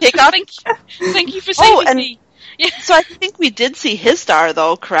 Take off. Thank you for saving me. Yeah. So I think we did see his star,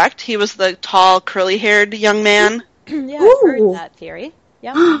 though, correct? He was the tall, curly-haired young man. Yeah, I've heard that theory.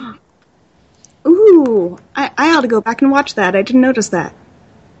 Yeah. Ooh, I ought to go back and watch that. I didn't notice that.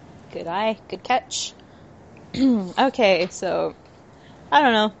 Good eye, good catch. Okay, so I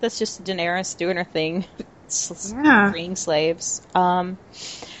don't know. That's just Daenerys doing her thing, freeing slaves. So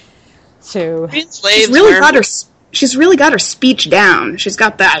Freeing slaves. She's really got her speech down. She's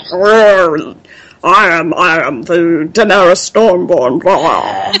got that. I am the Daenerys Stormborn.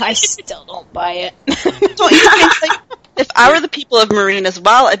 Blah. I still don't buy it. Don't you think, like, if I were the people of Meereen as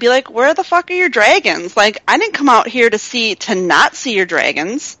well, I'd be like, where the fuck are your dragons? Like, I didn't come out here to not see your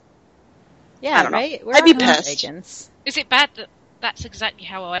dragons. Yeah, right? I'd be pissed. Dragons. Is it bad that that's exactly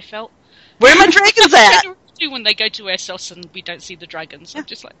how I felt? Where are my dragons at? Do when they go to Essos and we don't see the dragons. I'm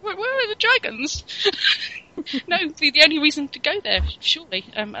just like, where are the dragons? No, the only reason to go there, surely,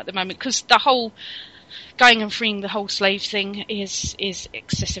 at the moment, because the whole going and freeing the whole slave thing is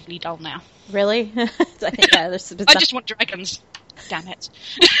excessively dull now. Really? I think, yeah, I just want dragons. Damn it.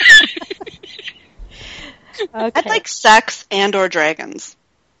 Okay. I'd like sex and/or dragons.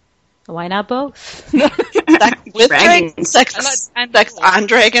 Why not both? Sex with dragons. Sex on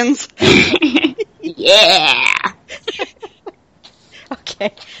dragons. Yeah.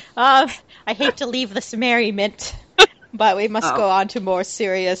 Okay. I hate to leave this merriment, but we must go on to more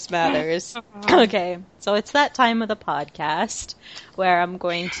serious matters. Okay, so it's that time of the podcast where I'm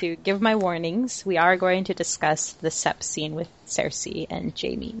going to give my warnings. We are going to discuss the Sept scene with Cersei and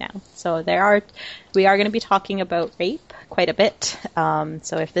Jaime now. So we are going to be talking about rape quite a bit.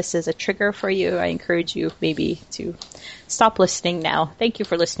 So if this is a trigger for you, I encourage you maybe to stop listening now. Thank you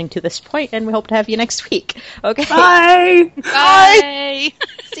for listening to this point, and we hope to have you next week. Okay. Bye. Bye.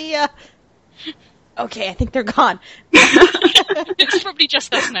 See ya. Okay, I think they're gone. It's probably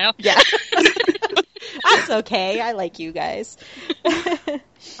just us now. Yeah. That's okay. I like you guys.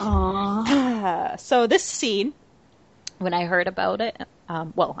 Aww. So this scene, when I heard about it,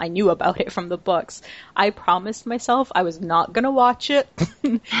 I knew about it from the books. I promised myself I was not going to watch it.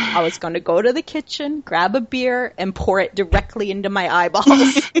 I was going to go to the kitchen, grab a beer, and pour it directly into my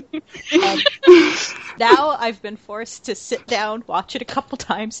eyeballs. And now I've been forced to sit down, watch it a couple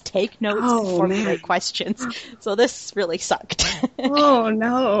times, take notes, and formulate questions. So this really sucked. Oh,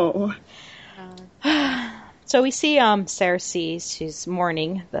 no. So we see Cersei. She's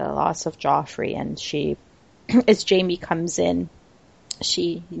mourning the loss of Joffrey, and she, as Jaime comes in,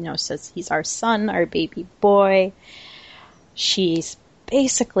 she, says he's our son, our baby boy. She's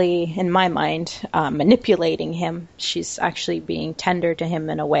basically, in my mind, manipulating him. She's actually being tender to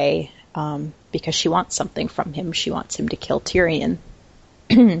him in a way because she wants something from him. She wants him to kill Tyrion.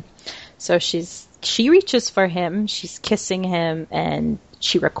 So she reaches for him. She's kissing him, and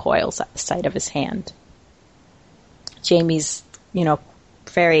she recoils at the sight of his hand. Jaime's,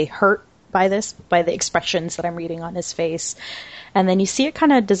 very hurt by this, by the expressions that I'm reading on his face. And then you see it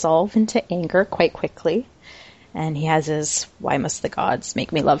kind of dissolve into anger quite quickly. And he has his, "Why must the gods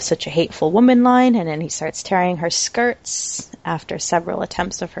make me love such a hateful woman" line. And then he starts tearing her skirts after several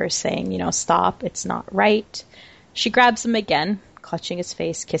attempts of her saying, "Stop, it's not right." She grabs him again, clutching his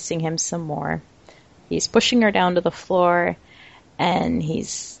face, kissing him some more. He's pushing her down to the floor, and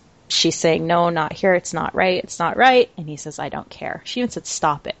she's saying, "No, not here, it's not right, it's not right." And he says, "I don't care." She even said,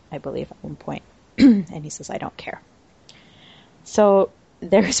 "Stop it," I believe, at one point. And he says, "I don't care." So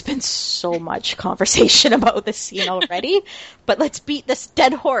there's been so much conversation about this scene already, but let's beat this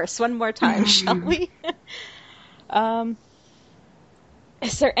dead horse one more time, shall we?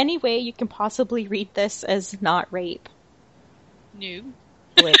 Is there any way you can possibly read this as not rape? No.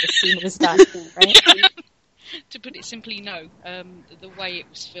 The way the scene was done, right? To put it simply, no. The way it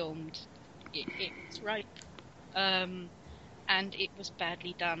was filmed, it was rape. And it was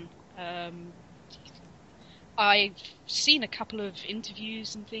badly done. I've seen a couple of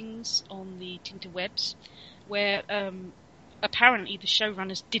interviews and things on the interwebs where apparently the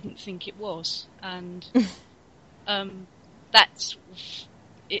showrunners didn't think it was, and that's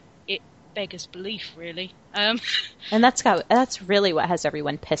it. It beggars belief, really. And that's really what has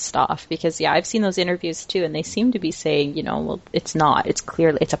everyone pissed off, because I've seen those interviews too, and they seem to be saying, well, it's not. It's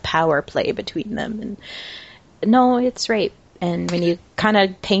clearly it's a power play between them, and no, it's rape. And when you kind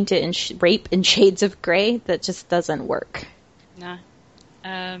of paint it in rape in shades of gray, that just doesn't work. No,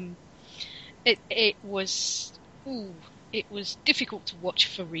 it was difficult to watch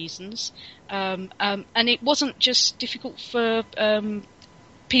for reasons, and it wasn't just difficult for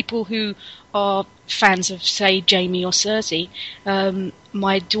people who are fans of, say, Jamie or Cersei.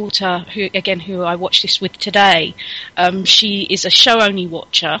 My daughter, who I watched this with today, she is a show-only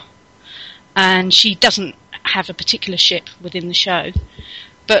watcher, and she doesn't have a particular ship within the show.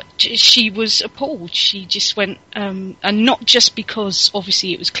 But she was appalled. She just went, and not just because,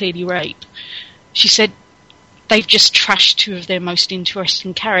 obviously, it was clearly rape. She said they've just trashed two of their most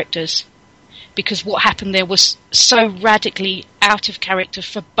interesting characters, because what happened there was so radically out of character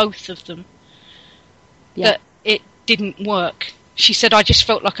for both of them that it didn't work. She said, I just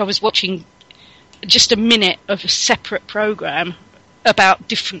felt like I was watching just a minute of a separate program about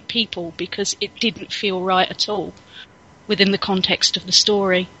different people, because it didn't feel right at all within the context of the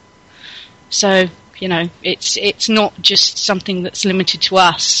story. So, it's not just something that's limited to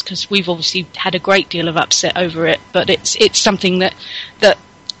us, because we've obviously had a great deal of upset over it, but it's something that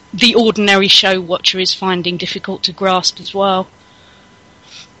the ordinary show watcher is finding difficult to grasp as well.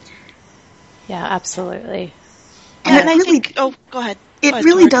 Yeah, absolutely. And I think... Oh, go ahead. It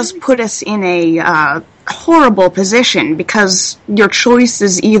really does put us in a horrible position, because your choice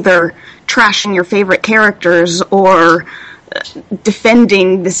is either trashing your favorite characters or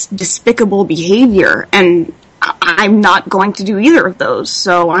defending this despicable behavior, and I'm not going to do either of those,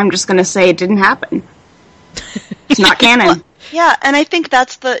 so I'm just going to say it didn't happen. It's not canon. Well, yeah, and I think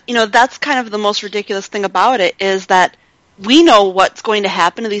that's that's kind of the most ridiculous thing about it, is that we know what's going to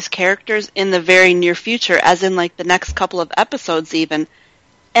happen to these characters in the very near future, as in like the next couple of episodes even.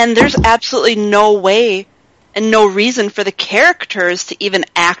 And there's absolutely no way and no reason for the characters to even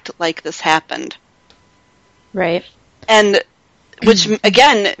act like this happened. Right. And which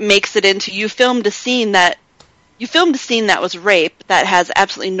again makes it into you filmed a scene that was rape, that has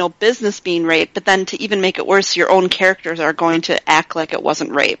absolutely no business being rape, but then to even make it worse, your own characters are going to act like it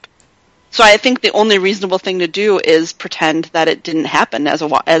wasn't rape. So I think the only reasonable thing to do is pretend that it didn't happen as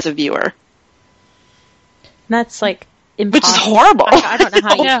a viewer. And that's like impossible. Which is horrible. I don't know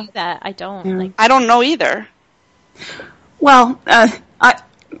how you do that. I don't. I don't know either. Well,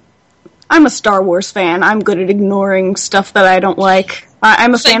 I'm a Star Wars fan. I'm good at ignoring stuff that I don't like.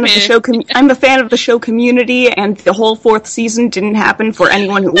 I'm a fan of the show. I'm a fan of the show Community, and the whole 4th season didn't happen for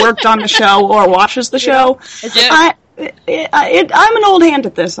anyone who worked on the show or watches the show. I'm an old hand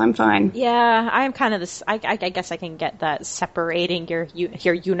at this. I'm fine. Yeah, I'm kind of this. I guess I can get that, separating your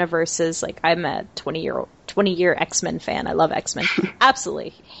universes. Like, I'm a 20-year X-Men fan. I love X-Men. Absolutely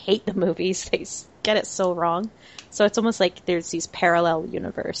hate the movies. They get it so wrong. So it's almost like there's these parallel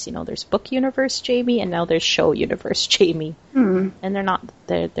universe. There's book universe Jamie, and now there's show universe Jamie, and they're not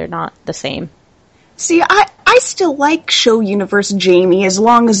the same. See, I still like show universe Jamie, as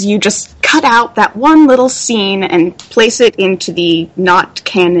long as you just cut out that one little scene and place it into the not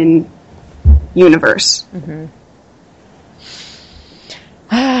canon universe. Mm-hmm.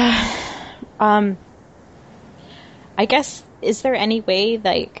 I guess, is there any way,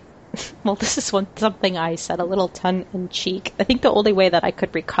 like, well, this is something I said a little tongue-in-cheek. I think the only way that I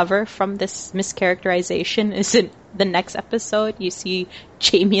could recover from this mischaracterization is in the next episode. You see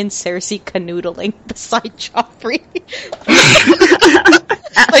Jamie and Cersei canoodling beside Joffrey.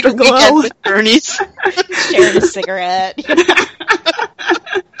 Like a weekend with Bernie's. Sharing a cigarette.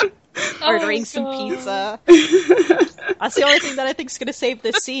 Ordering some pizza. That's the only thing that I think is going to save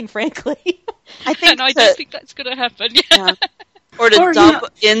this scene, frankly. I don't think that's going to happen. Yeah. Or to dump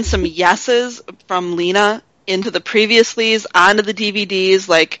in some yeses from Lena into the previouslys, onto the DVDs,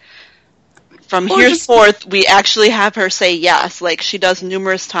 like, from hereforth, we actually have her say yes, like she does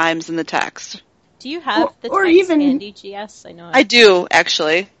numerous times in the text. Do you have the text handy, GS? I know. I do,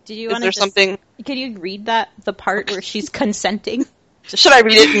 actually. Did you Is there something... Could you read the part where she's consenting? Should I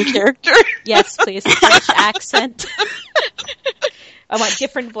read it in character? Yes, please. French accent. I want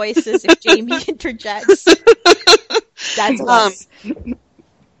different voices if Jamie interjects. Dad's voice.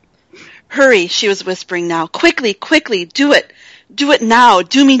 Hurry, she was whispering now. Quickly, quickly, do it. Do it now.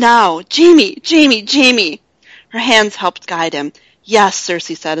 Do me now. Jamie, Jamie, Jamie. Her hands helped guide him. Yes,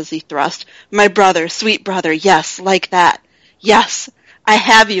 Cersei said as he thrust. My brother, sweet brother, yes, like that. Yes, I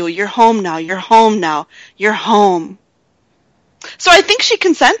have you. You're home now. You're home now. You're home. So I think she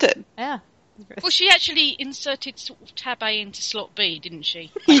consented. Yeah. Well, she actually inserted sort of tab A into slot B, didn't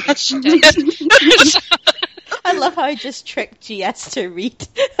she? Yes, she did. I love how I just tricked GS to read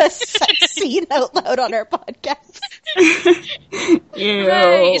a sex scene out loud on our podcast.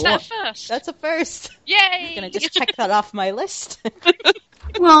 Hooray, is that a first? That's a first. Yay! I'm gonna just check that off my list.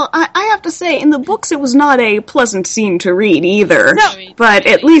 Well, I have to say, in the books it was not a pleasant scene to read either. No. But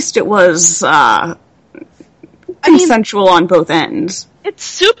at least it was consensual on both ends. It's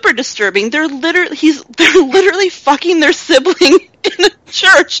super disturbing. They're literally fucking their sibling in a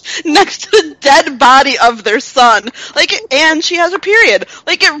church next to the dead body of their son. Like, and she has a period.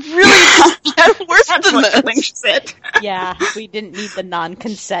 Like, it really gets worse than this. Yeah, we didn't need the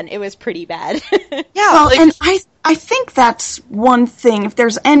non-consent. It was pretty bad. Yeah, Well, and I think that's one thing. If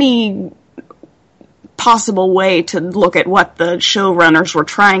there's any possible way to look at what the showrunners were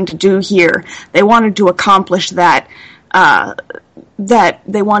trying to do here, they wanted to accomplish that. That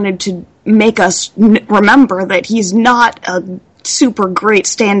they wanted to make us remember that he's not a super great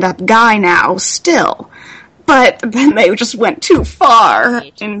stand-up guy now, still. But then they just went too far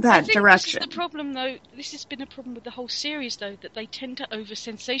in that direction. This is the problem, though. This has been a problem with the whole series, though, that they tend to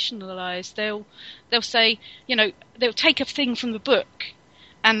over-sensationalise. They'll say, you know, they'll take a thing from the book,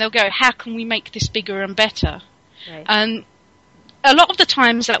 and they'll go, how can we make this bigger and better? Right. And a lot of the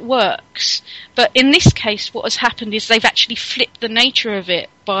times that works, but in this case what has happened is they've actually flipped the nature of it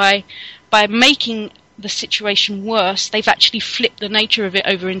by making the situation worse. They've actually flipped the nature of it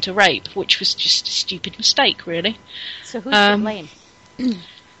over into rape, which was just a stupid mistake, really. So who's to blame?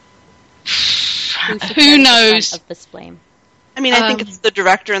 Who knows? Of this blame? I mean, I think it's the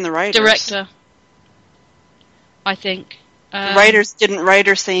director and the writers. Director, I think. The writers didn't write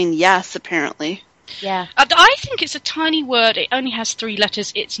her saying yes, apparently. Yeah. I think it's a tiny word. It only has 3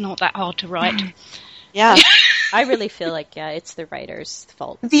 letters. It's not that hard to write. Yeah. I really feel like, it's the writer's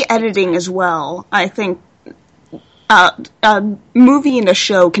fault. The editing as well. I think a movie and a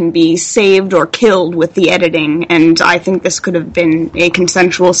show can be saved or killed with the editing, and I think this could have been a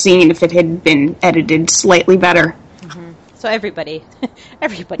consensual scene if it had been edited slightly better. Mm-hmm. So everybody Yeah.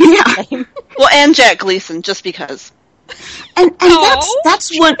 to blame. Well, and Jack Gleason, just because. And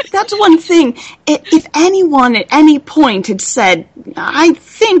that's one thing. If anyone at any point had said, I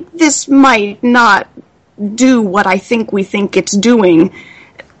think this might not do what I think we think it's doing,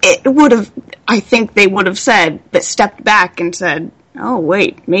 I think they would have stepped back and said, oh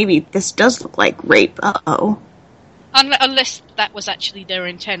wait, maybe this does look like rape, uh-oh. Unless that was actually their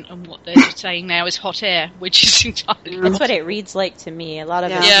intent, and what they're saying now is hot air, which is entirely That's what it reads like to me. A lot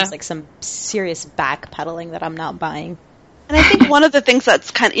of it Yeah. is like some serious backpedaling that I'm not buying. And I think one of the things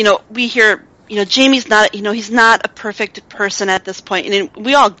that's kind of, we hear, Jamie's not, he's not a perfect person at this point, and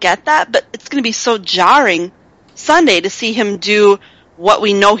we all get that, but it's going to be so jarring Sunday to see him do what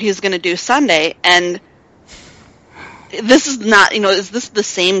we know he's going to do Sunday, and this is not, is this the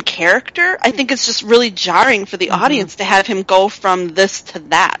same character? I think it's just really jarring for the audience to have him go from this to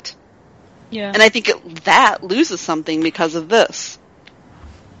that. Yeah. And I think that loses something because of this.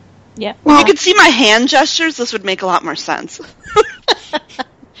 Yeah. If you could see my hand gestures, this would make a lot more sense.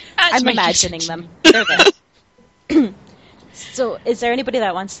 I'm imagining them. They're there. So, is there anybody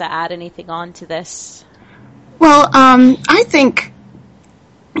that wants to add anything on to this? Well, I think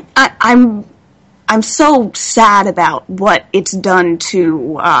I'm so sad about what it's done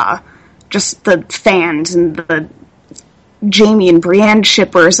to just the fans and the Jamie and Brienne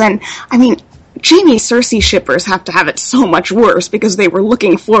shippers. And, I mean, Jamie Cersei shippers have to have it so much worse because they were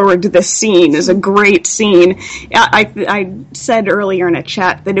looking forward to this scene as a great scene. I said earlier in a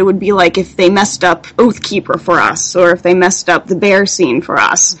chat that it would be like if they messed up Oathkeeper for us, or if they messed up the bear scene for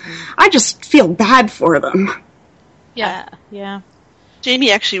us. I just feel bad for them. Yeah. Yeah.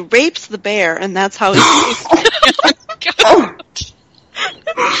 Jamie actually rapes the bear, and that's how he...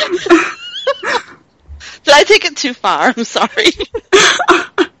 Did I take it too far? I'm sorry.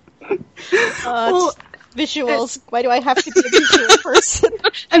 Visuals. Why do I have to be a visual person?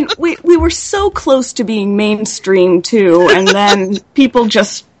 And we were so close to being mainstream, too, and then people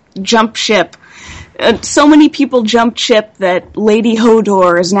just jump ship. So many people jumped ship that Lady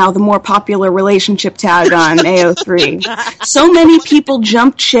Hodor is now the more popular relationship tag on AO3. So many people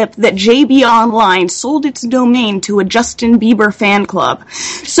jumped ship that JB Online sold its domain to a Justin Bieber fan club.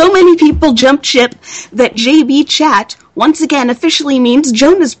 So many people jumped ship that JB Chat once again officially means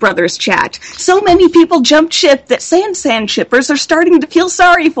Jonas Brothers Chat. So many people jumped ship that San shippers are starting to feel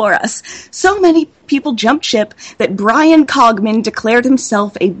sorry for us. So many people jumped ship that Brian Cogman declared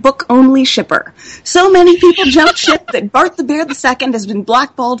himself a book-only shipper. So many people jumped ship that Bart the Bear II has been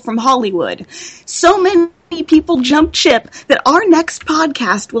blackballed from Hollywood. So many people jumped ship that our next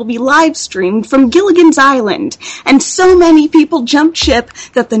podcast will be live streamed from Gilligan's Island. And so many people jumped ship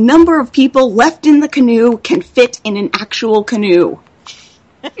that the number of people left in the canoe can fit in an actual canoe.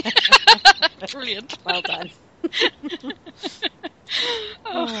 Brilliant. Well done.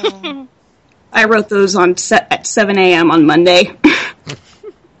 I wrote those on set at 7 a.m. on Monday.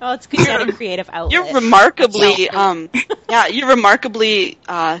 Oh, it's good you had a creative outlet. You're remarkably, you're remarkably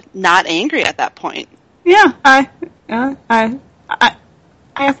not angry at that point. Yeah, I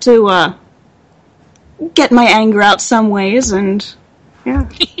have to get my anger out some ways, and yeah.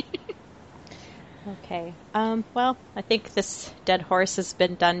 Okay. Well, I think this dead horse has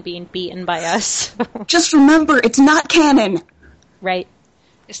been done being beaten by us. Just remember, it's not canon. Right.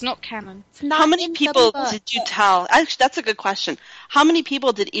 It's not canon. How many people did you tell? Actually, that's a good question. How many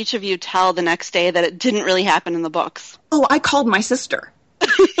people did each of you tell the next day that it didn't really happen in the books? Oh, I called my sister.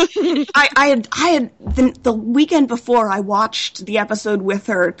 I had the weekend before I watched the episode with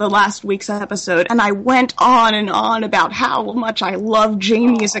her, the last week's episode, and I went on and on about how much I love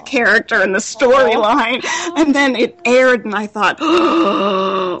Jamie as a character and the storyline. And then it aired, and I thought,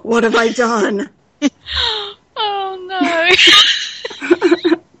 oh, what have I done? Oh no.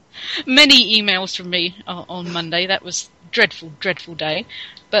 Many emails from me on Monday. That was dreadful, dreadful day.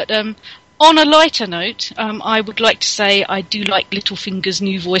 But on a lighter note, I would like to say I do like Littlefinger's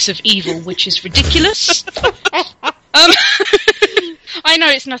new voice of evil, which is ridiculous. I know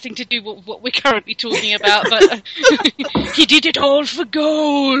it's nothing to do with what we're currently talking about, but he did it all for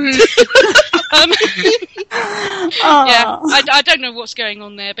gold. Yeah, I don't know what's going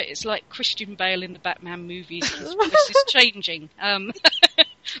on there, but it's like Christian Bale in the Batman movies. His voice is changing.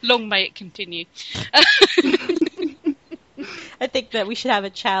 Long may it continue. I think that we should have a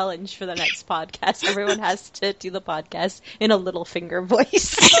challenge for the next podcast. Everyone has to do the podcast in a Littlefinger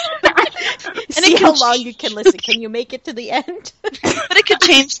voice. And see how long you can listen. Can you make it to the end? But it could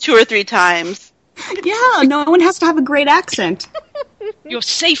change 2 or 3 times. Yeah, no one has to have a great accent. You're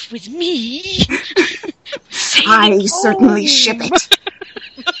safe with me. I certainly ship it.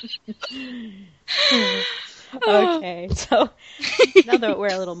 Okay, so now that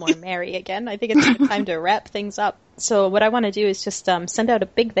we're a little more merry again, I think it's time to wrap things up. So what I want to do is just send out a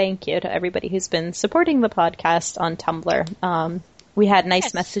big thank you to everybody who's been supporting the podcast on Tumblr. We had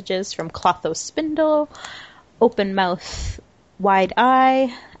nice messages from Clotho Spindle, Open Mouth, Wide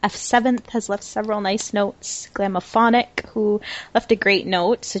Eye, F7th has left several nice notes, Glamophonic, who left a great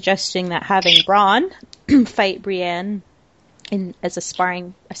note suggesting that having Braun fight Brienne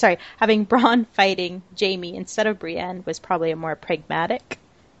having Braun fighting Jamie instead of Brienne was probably a more pragmatic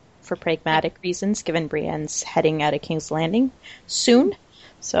reasons, given Brienne's heading out of King's Landing soon.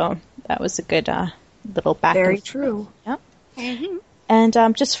 So that was a good little back. Very true. Yeah. Mm-hmm. And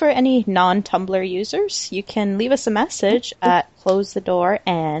just for any non-Tumblr users, you can leave us a message at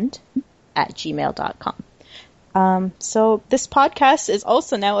closethedoorand@gmail.com. So this podcast is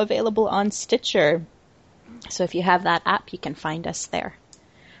also now available on Stitcher. So if you have that app, you can find us there.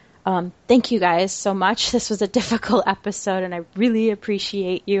 Thank you guys so much. This was a difficult episode, and I really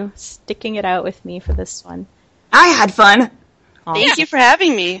appreciate you sticking it out with me for this one. I had fun. Thank you for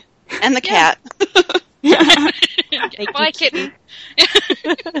having me. And the cat. Bye, kitten.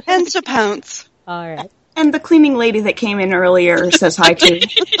 And to Pounce. All right. And the cleaning lady that came in earlier says hi too.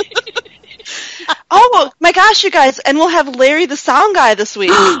 Oh my gosh, you guys! And we'll have Larry the sound guy this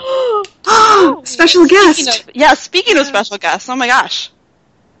week. Special guest. Speaking of special guests, oh my gosh.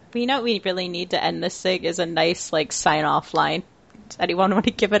 We know we really need to end this thing is a nice sign off line. Does anyone want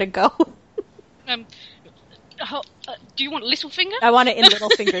to give it a go? Do you want Littlefinger? I want it in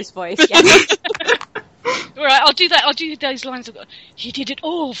Littlefinger's voice. Yes. All right, I'll do that. I'll do those lines. He did it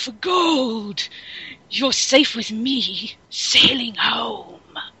all for gold. You're safe with me, sailing home.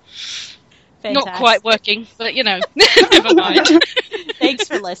 Fantastic. Not quite working, but never mind. Thanks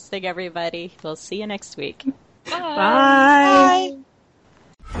for listening, everybody. We'll see you next week. Bye. Bye. Bye.